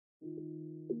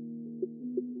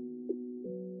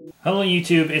Hello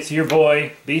YouTube, it's your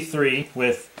boy B3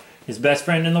 with his best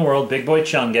friend in the world, Big Boy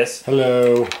Chungus.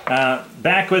 Hello.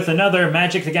 Back with another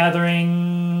Magic the Gathering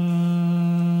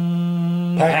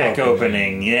pack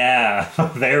opening. Yeah,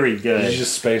 very good. Did you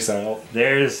just space out?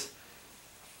 There's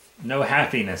no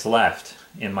happiness left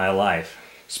in my life.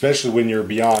 Especially when you're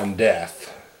beyond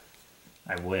death.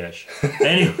 I wish.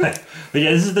 Anyway, but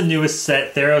yeah, this is the newest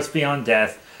set, Theros Beyond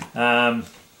Death.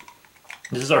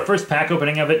 This is our first pack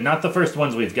opening of it. Not the first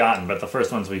ones we've gotten, but the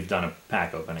first ones we've done a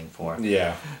pack opening for.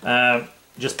 Yeah.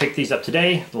 Just picked these up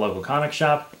today at the local comic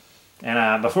shop.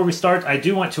 And before we start, I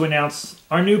do want to announce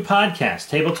our new podcast,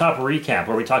 Tabletop Recap,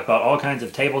 where we talk about all kinds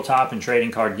of tabletop and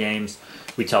trading card games.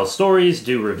 We tell stories,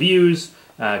 do reviews,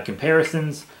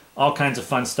 comparisons, all kinds of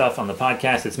fun stuff on the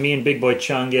podcast. It's me and Big Boy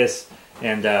Chungus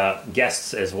and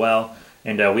guests as well.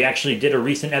 And we actually did a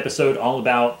recent episode all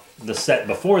about the set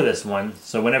before this one.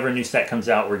 So whenever a new set comes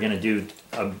out, we're going to do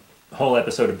a whole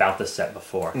episode about the set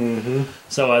before. Mm-hmm.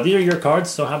 So these are your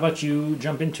cards. So how about you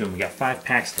jump into them? We got 5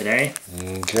 packs today.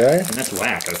 Okay. And that's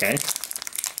whack, okay?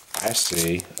 I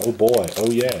see. Oh boy. Oh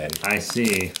yay. I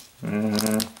see.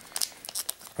 I'm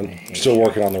still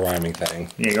working on the rhyming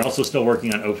thing. Yeah, you're also still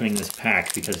working on opening this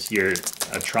pack because you're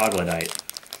a troglodyte.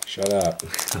 Shut up.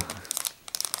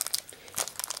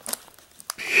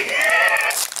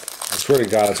 I swear to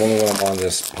God, it's only when I'm on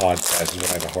this podcast is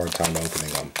when I have a hard time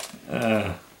opening them.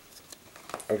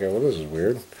 Okay, well this is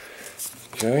weird.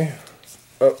 Okay.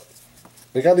 Oh,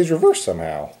 they got these reversed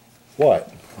somehow. What?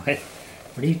 What?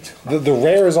 What are you talking The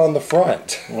rare is on the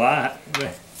front. What?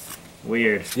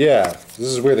 Weird. Yeah, this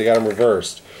is weird. They got them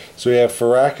reversed. So we have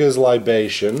Faraka's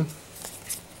Libation,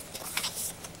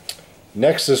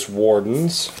 Nexus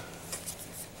Wardens,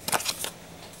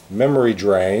 Memory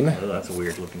Drain. Oh, that's a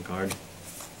weird looking card.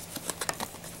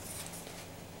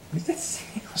 What is that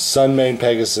seal? Sunmane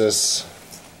Pegasus.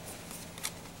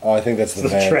 Oh, I think that's the The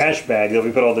vent. trash bag that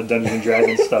we put all the Dungeons and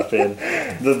Dragons stuff in.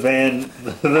 The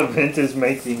vent is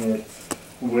making it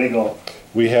wiggle.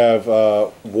 We have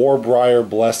Warbriar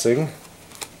Blessing,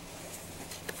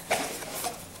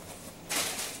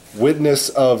 Witness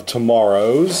of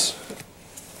Tomorrows,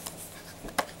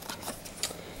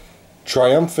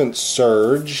 Triumphant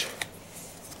Surge,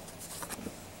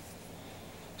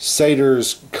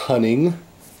 Satyr's Cunning,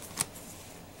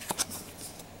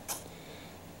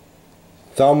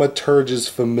 Thaumaturge's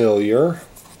Familiar,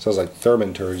 sounds like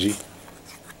Thaumaturgy,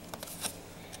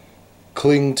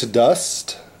 Cling to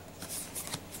Dust,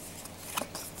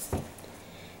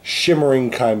 Shimmering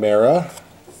Chimera.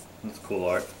 That's cool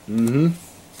art. Mm-hmm.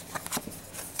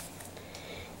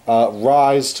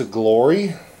 Rise to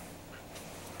Glory.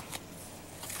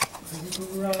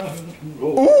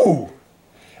 Ooh!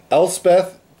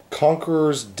 Elspeth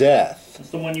Conqueror's Death.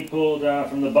 That's the one you pulled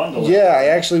from the bundle.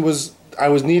 Yeah, I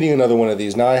was needing another one of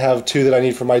these. Now I have 2 that I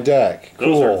need for my deck.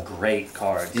 Those Cool. are great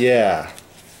cards. Yeah.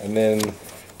 And then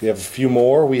we have a few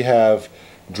more. We have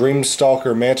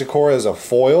Dreamstalker Manticore as a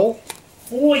foil.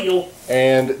 Foil.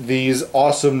 And these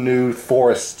awesome new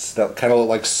forests that kind of look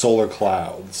like solar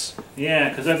clouds. Yeah,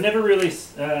 because I've never really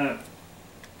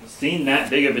seen that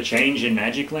big of a change in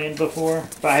Magic Land before.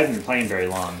 But I haven't been playing very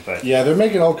long. But Yeah, they're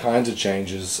making all kinds of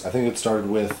changes. I think it started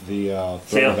with the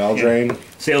Throne of Eldraine. Yeah.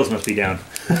 Sales must be down.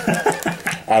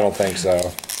 I don't think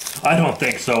so. I don't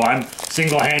think so. I'm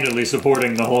single-handedly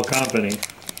supporting the whole company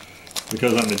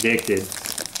because I'm addicted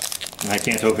and I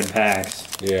can't open packs.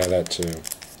 Yeah, that too.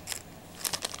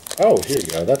 Oh, here you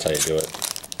go. That's how you do it.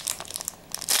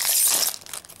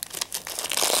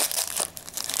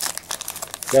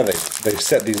 Yeah, they've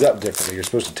set these up differently. You're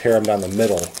supposed to tear them down the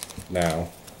middle now.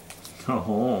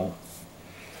 Oh.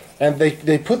 And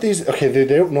they put these... Okay, they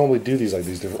don't normally do these like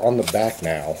these. They're on the back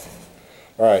now.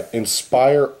 Alright,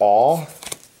 Inspire Awe.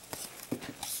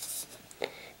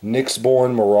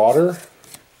 Nyxborn Marauder.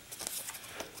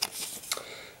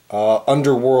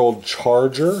 Underworld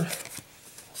Charger.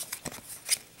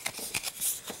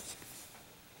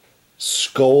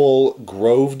 Skull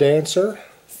Grove Dancer.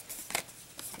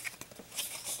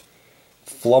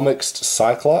 Flummoxed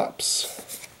Cyclops.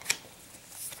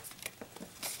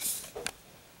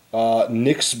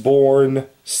 Nyxborn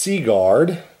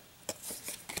Seaguard.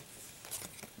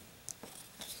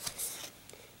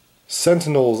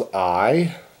 Sentinel's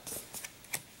Eye.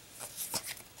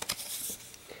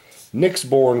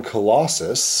 Nyxborn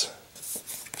Colossus.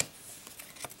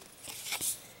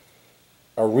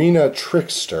 Arena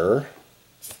Trickster.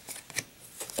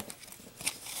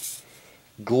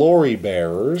 Glory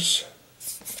Bearers.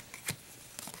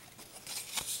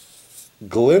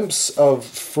 Glimpse of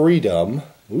Freedom.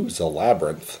 Ooh, it's a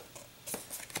labyrinth.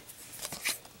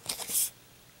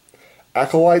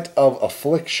 Acolyte of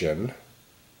Affliction.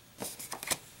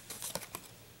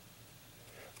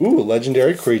 Ooh, a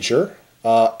legendary creature.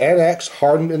 NX,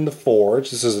 Hardened in the Forge.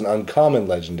 This is an uncommon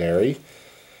legendary.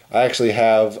 I actually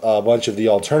have a bunch of the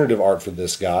alternative art for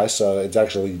this guy, so it's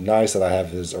actually nice that I have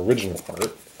his original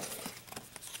art.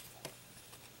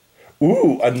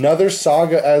 Ooh, another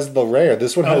Saga as the rare.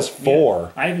 This one has 4.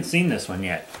 Yeah. I haven't seen this one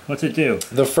yet. What's it do?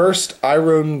 The first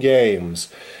Iron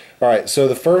Games. Alright, so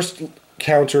the first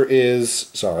counter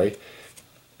is... Sorry.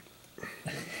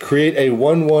 Create a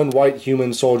 1/1 white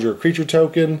human soldier creature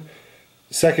token.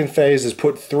 Second phase is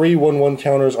put 3 1/1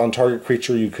 counters on target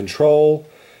creature you control.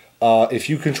 If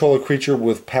you control a creature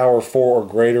with power 4 or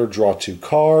greater, draw 2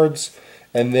 cards.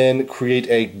 And then create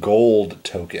a gold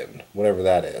token, whatever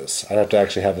that is. I'd have to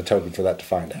actually have the token for that to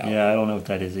find out. Yeah, I don't know what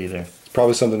that is either. It's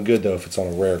probably something good, though, if it's on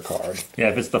a rare card. Yeah,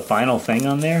 if it's the final thing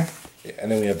on there. Yeah, and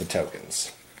then we have the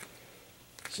tokens.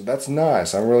 So that's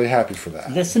nice. I'm really happy for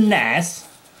that. That's nice.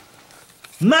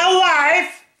 My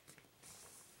wife!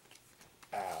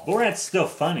 Ow. Borat's still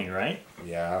funny, right?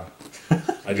 Yeah.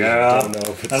 I just don't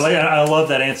know if it's... I love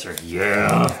that answer.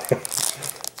 Yeah.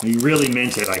 He really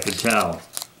meant it, I could tell.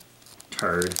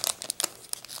 Turd.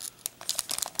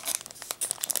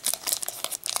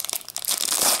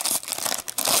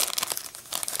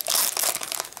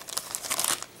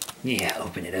 Yeah,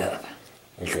 open it up.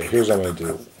 Okay, here's what I'm going to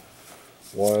do.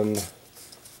 1,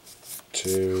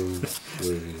 2,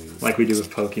 3. Like we do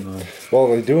with Pokemon. Well,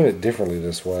 we're doing it differently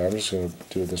this way. I'm just going to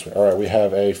do it this way. Alright, we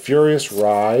have a Furious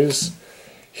Rise,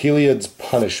 Heliod's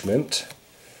Punishment,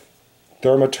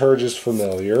 Thaumaturge's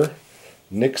Familiar,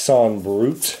 Nixon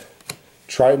Brute,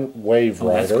 Trident Wave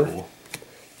Rider, cool.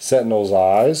 Sentinel's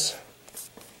Eyes,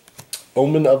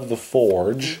 Omen of the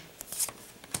Forge,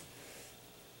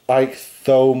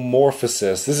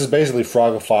 Ichthomorphosis. This is basically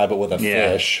Frogify but with a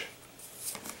fish.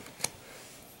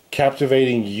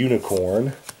 Captivating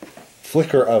Unicorn,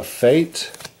 Flicker of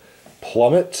Fate,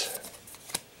 Plummet,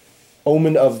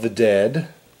 Omen of the Dead,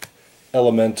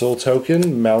 Elemental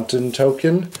token, Mountain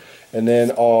token, and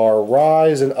then our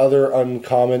Rise and other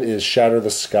uncommon is Shatter the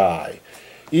Sky.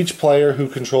 Each player who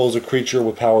controls a creature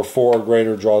with power 4 or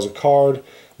greater draws a card,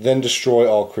 then destroy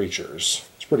all creatures.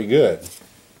 It's pretty good.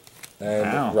 And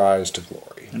wow. Rise to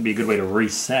Glory. That'd be a good way to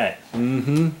reset.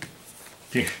 Mm-hmm.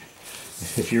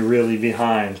 If you're really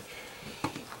behind.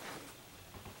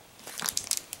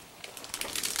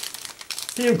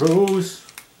 Theros.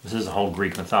 This is a whole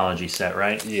Greek mythology set,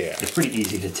 right? Yeah. It's pretty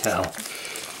easy to tell.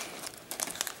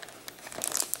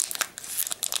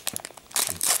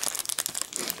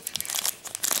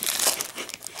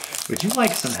 Would you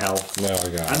like some help? No, I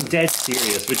got it. I'm dead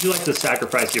serious. Would you like to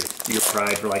sacrifice your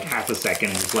pride for like half a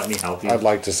second and just let me help you? I'd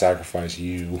like to sacrifice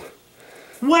you.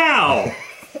 Wow!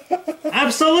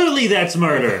 Absolutely, that's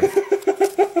murder.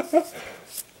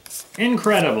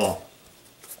 Incredible.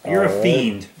 You're a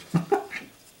fiend.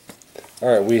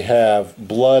 Alright, we have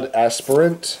Blood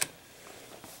Aspirant,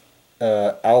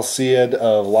 Alseid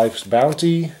of Life's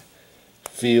Bounty,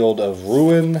 Field of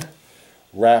Ruin,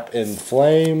 Wrap in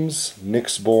Flames,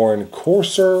 Nyxborn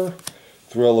Courser,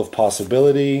 Thrill of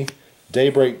Possibility,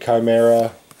 Daybreak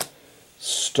Chimera,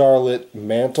 Starlit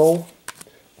Mantle,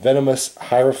 Venomous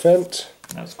Hierophant,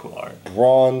 That's cool art.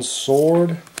 Bronze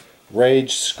Sword,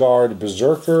 Rage Scarred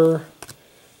Berserker,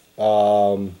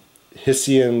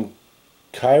 Hessian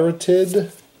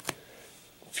Chirotid,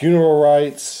 Funeral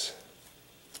Rites,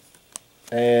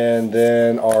 and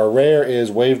then our rare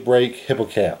is Wavebreak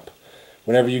Hippocamp.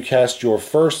 Whenever you cast your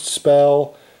first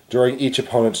spell during each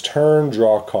opponent's turn,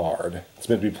 draw a card. It's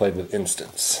meant to be played with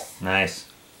instants. Nice.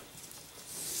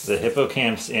 The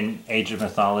hippocamps in Age of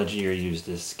Mythology are used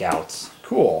as scouts.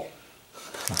 Cool.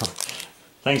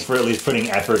 Thanks for at least putting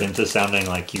effort into sounding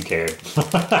like you cared.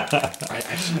 I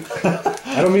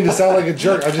don't mean to sound like a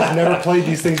jerk. I just never played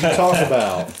these things you talk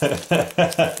about.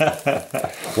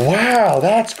 Wow,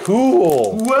 that's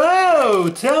cool. Whoa!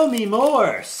 Tell me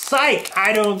more. Psych!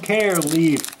 I don't care.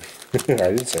 Leave. I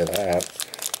didn't say that.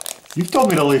 You've told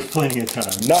me to leave plenty of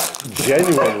times. Not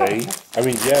genuinely. I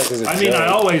mean, yeah, because it's I mean, I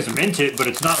always meant it, but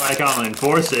it's not like I'll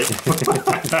enforce it.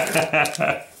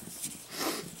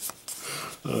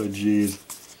 Oh, jeez.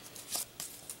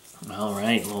 All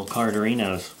right, little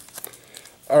Carderinos.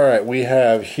 Alright, we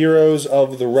have Heroes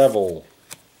of the Revel.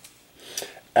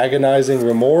 Agonizing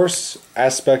Remorse,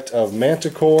 Aspect of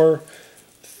Manticore,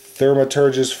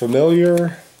 Thaumaturge's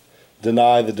Familiar,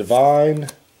 Deny the Divine,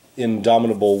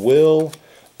 Indomitable Will,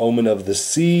 Omen of the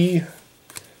Sea,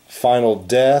 Final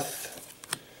Death,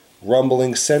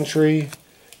 Rumbling Sentry,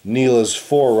 Neela's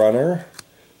Forerunner,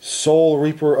 Soul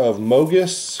Reaper of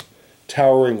Mogus,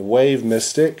 Towering Wave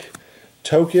Mystic,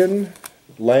 Token,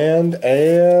 Land,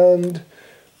 and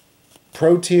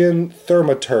Protean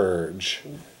Thaumaturge.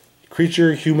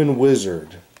 Creature, human,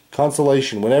 wizard.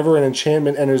 Constellation. Whenever an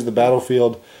enchantment enters the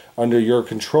battlefield under your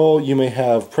control, you may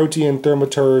have Protean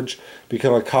Thaumaturge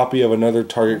become a copy of another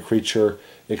target creature,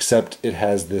 except it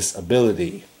has this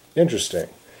ability. Interesting.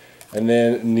 And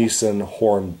then Nissan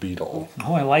Horn Beetle.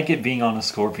 Oh, I like it being on a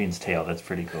scorpion's tail. That's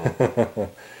pretty cool.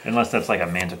 Unless that's like a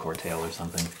manticore tail or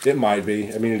something. It might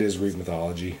be. I mean, it is Greek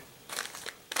mythology.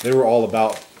 They were all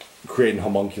about creating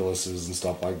homunculuses and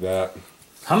stuff like that.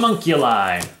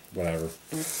 Homunculi. Whatever.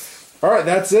 Alright,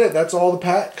 that's it. That's all the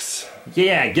packs.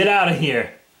 Yeah, get out of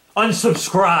here.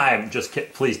 Unsubscribe. Just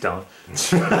please don't.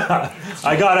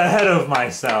 I got ahead of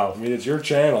myself. I mean, it's your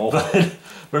channel. But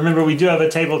remember, we do have a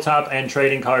tabletop and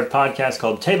trading card podcast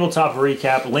called Tabletop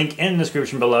Recap. Link in the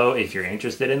description below if you're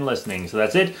interested in listening. So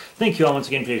that's it. Thank you all once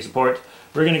again for your support.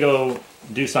 We're going to go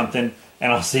do something,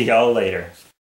 and I'll see y'all later.